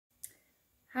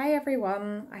Hi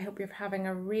everyone, I hope you're having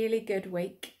a really good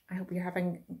week. I hope you're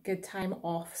having a good time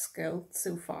off school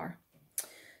so far.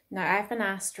 Now I've been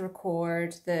asked to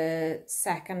record the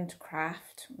second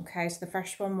craft. Okay, so the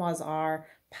first one was our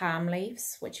palm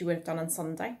leaves, which you would have done on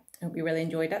Sunday. I hope you really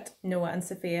enjoyed it. Noah and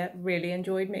Sophia really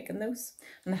enjoyed making those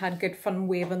and had good fun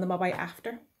waving them about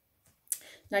after.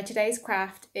 Now today's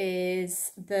craft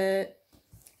is the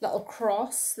little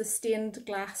cross, the stained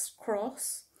glass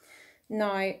cross.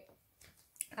 Now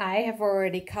I have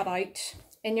already cut out,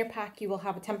 in your pack you will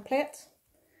have a template.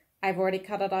 I've already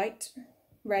cut it out,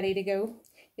 ready to go.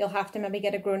 You'll have to maybe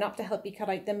get a grown-up to help you cut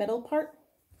out the middle part.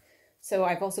 So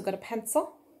I've also got a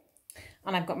pencil,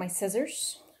 and I've got my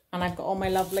scissors, and I've got all my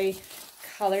lovely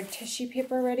coloured tissue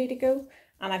paper ready to go,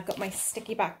 and I've got my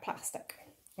sticky back plastic.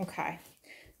 Okay,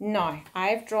 now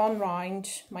I've drawn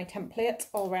round my template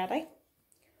already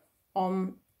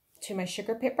to my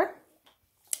sugar paper,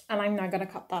 and I'm now going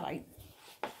to cut that out.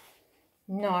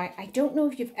 Now, I don't know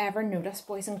if you've ever noticed,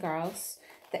 boys and girls,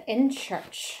 that in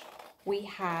church we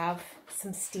have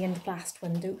some stained glass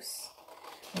windows.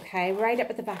 Okay, right up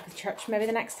at the back of the church. Maybe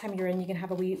the next time you're in, you can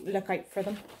have a wee look out for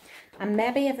them. And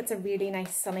maybe if it's a really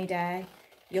nice sunny day,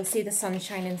 you'll see the sun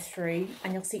shining through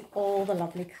and you'll see all the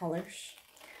lovely colours.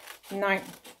 Now,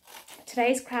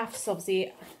 today's craft is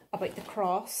obviously about the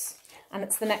cross, and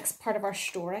it's the next part of our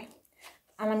story.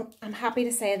 And I'm happy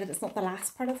to say that it's not the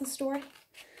last part of the story.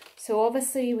 So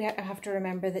obviously we have to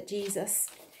remember that Jesus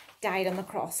died on the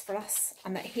cross for us,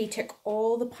 and that he took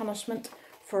all the punishment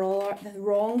for all the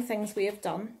wrong things we have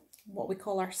done, what we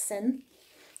call our sin.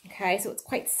 Okay, so it's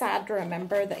quite sad to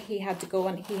remember that he had to go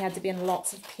and he had to be in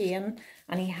lots of pain,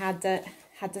 and he had to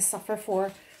suffer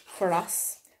for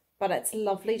us. But it's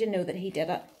lovely to know that he did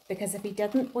it, because if he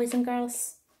didn't, boys and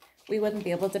girls, we wouldn't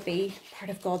be able to be part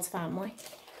of God's family.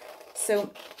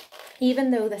 So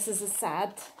even though this is a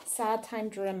sad time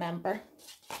to remember,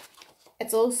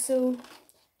 it's also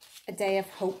a day of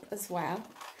hope as well.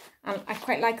 And I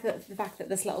quite like the fact that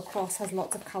this little cross has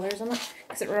lots of colours on it,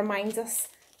 because it reminds us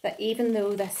that even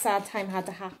though this sad time had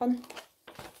to happen,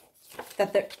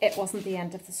 that it wasn't the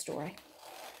end of the story.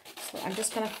 So I'm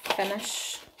just going to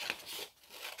finish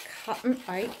cutting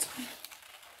out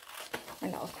my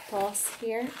little cross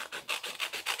here.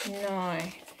 Now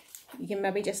you can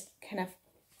maybe just kind of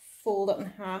fold it in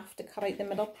half to cut out the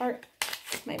middle part.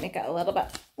 Might make it a little bit,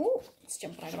 oh, it's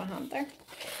jumping out of my hand there.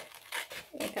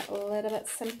 Make it a little bit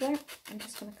simpler. I'm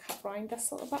just going to cut around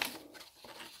this a little bit.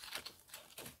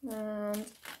 And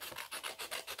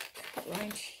cut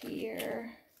around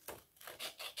here.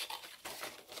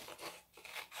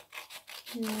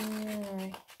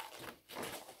 Now,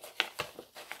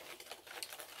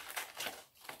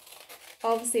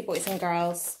 obviously, boys and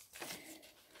girls,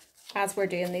 as we're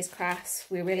doing these crafts,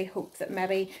 we really hope that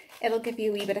maybe it'll give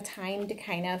you a wee bit of time to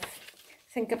kind of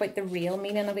think about the real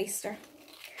meaning of Easter.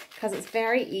 Because it's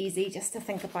very easy just to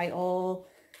think about all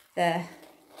the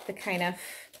kind of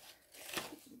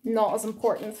not as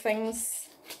important things,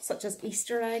 such as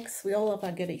Easter eggs. We all love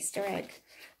a good Easter egg.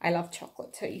 I love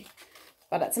chocolate too.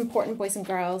 But it's important, boys and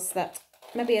girls, that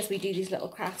maybe as we do these little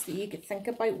crafts, that you could think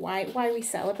about why we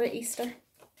celebrate Easter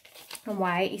and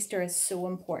why Easter is so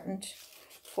important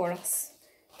for us.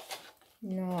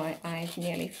 Now I've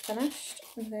nearly finished.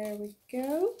 There we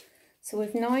go. So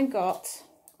we've now got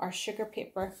our sugar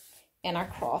paper in our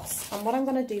cross, and what I'm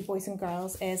going to do, boys and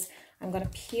girls, is I'm going to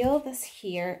peel this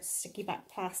here sticky back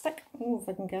plastic. Oh, if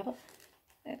I can get it.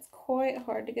 It's quite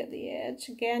hard to get the edge.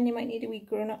 Again, you might need a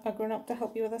grown up to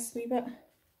help you with this wee bit.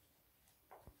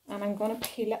 And I'm going to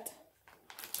peel it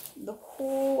the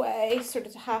whole way, sort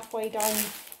of halfway down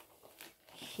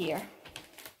here.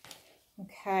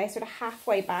 Okay, sort of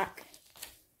halfway back,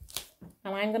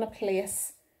 and I'm going to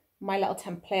place my little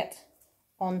template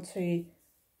onto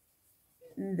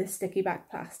the sticky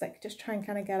back plastic. Just try and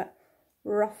kind of get it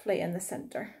roughly in the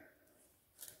center.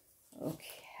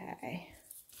 Okay,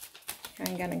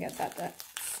 I'm going to get that to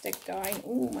stick down.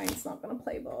 Oh, mine's not going to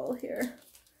play ball here.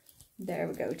 There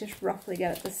we go, just roughly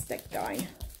get it to stick down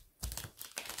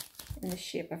in the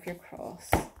shape of your cross.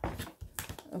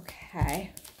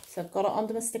 Okay, so I've got it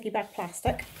onto my sticky back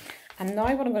plastic, and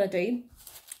now what I'm going to do,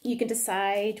 you can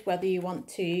decide whether you want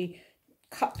to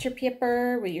cut your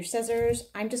paper with your scissors.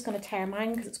 I'm just going to tear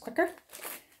mine because it's quicker.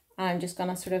 I'm just going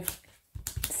to sort of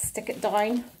stick it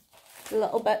down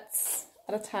little bits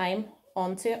at a time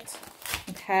onto it.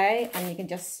 Okay, and you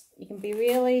can be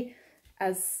really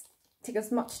take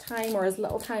as much time or as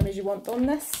little time as you want on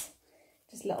this.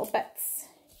 Just little bits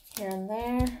here and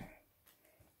there.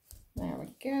 There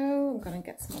we go. I'm going to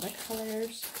get some other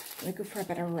colours. I'm going to go for a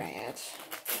bit of red.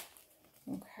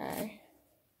 Okay.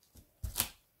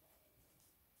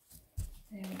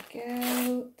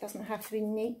 go. Doesn't have to be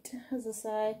neat, as I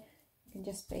say. It can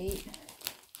just be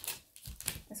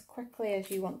as quickly as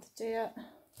you want to do it.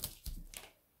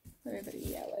 A little bit of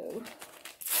yellow.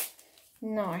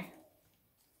 Now,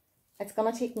 it's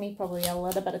going to take me probably a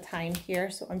little bit of time here,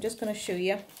 so I'm just going to show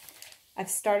you. I've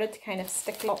started to kind of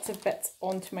stick lots of bits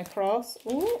onto my cross.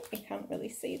 Oh, you can't really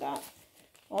see that.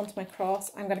 Onto my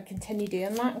cross. I'm going to continue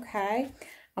doing that, okay?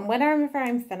 And whenever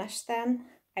I'm finished then,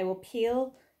 I will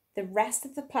peel the rest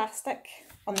of the plastic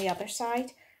on the other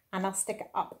side and I'll stick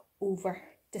it up over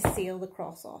to seal the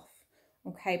cross off.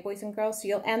 Okay, boys and girls, so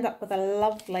you'll end up with a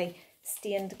lovely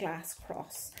stained glass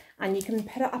cross. And you can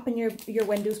put it up in your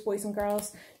windows, boys and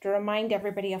girls, to remind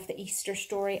everybody of the Easter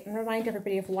story and remind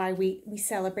everybody of why we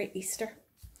celebrate Easter,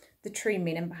 the true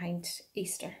meaning behind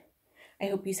Easter. I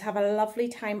hope you have a lovely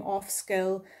time off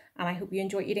school, and I hope you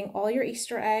enjoy eating all your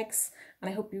Easter eggs, and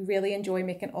I hope you really enjoy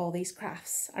making all these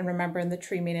crafts and remembering the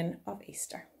true meaning of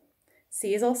Easter.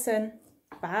 See you all soon.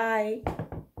 Bye.